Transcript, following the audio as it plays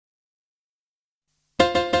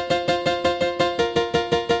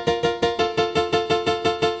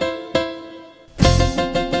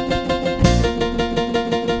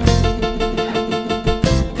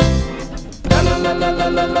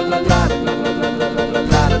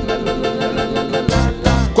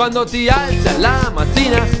quando ti alzi alla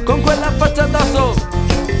mattina con quella faccia addosso,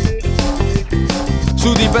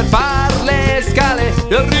 sudi per far le scale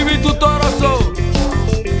e arrivi tutto rosso,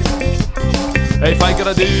 e fai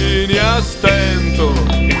gradini a stento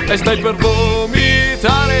e stai per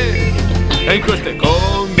vomitare, e in queste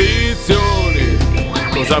condizioni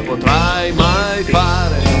cosa potrai mai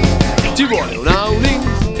fare? Ci vuole un Aulin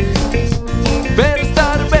per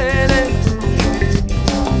star bene,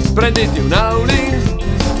 prenditi un Aulin,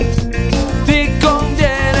 ti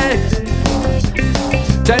conviene.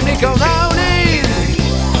 C'è mica un Aulin,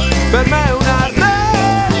 per me è una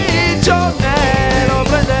religione, lo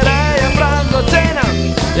prenderei a pranzo, cena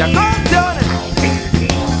e a colazione.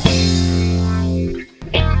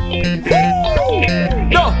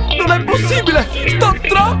 No, non è possibile, sto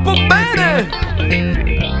troppo bene.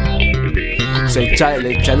 Se c'hai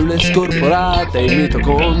le cellule scorporate, i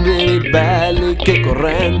mitocondri ribelli che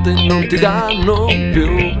corrente non ti danno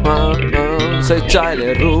più. Se c'hai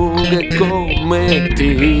le rughe come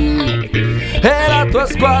te e la tua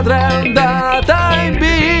squadra è andata in B,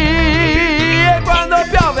 e quando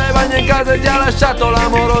piove bagna in casa e ti ha lasciato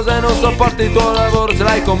l'amorosa e non sopporti il tuo lavoro, se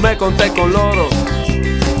l'hai con me, con te, con loro,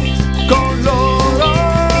 con loro.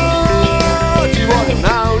 Ci vuole un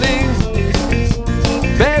Aulin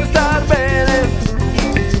per star bene,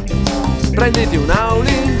 prenditi un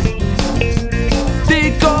Aulin,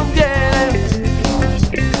 ti conviene.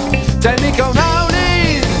 C'è mica un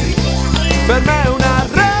Aulin, per me è una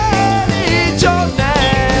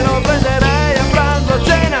religione, lo prenderei a pranzo, a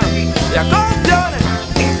cena e a colazione.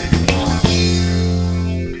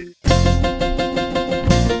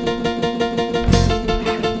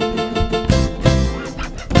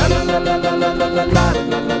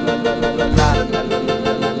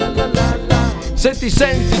 Se ti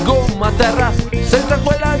senti gomma a terra senza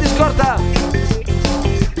quella di scorta,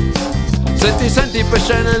 se ti senti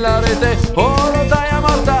pesce nella rete o rotaia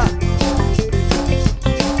morta,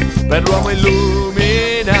 per l'uomo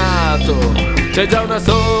illuminato c'è già una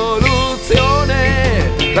soluzione,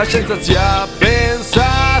 la scienza ci ha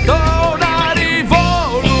pensato, una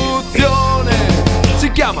rivoluzione,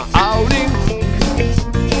 si chiama Aulin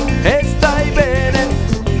e stai bene,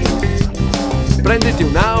 prenditi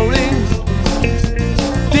un Aulin,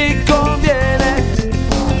 ti conviene.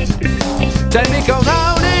 C'è mica un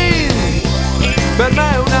Aulin, per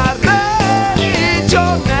me è una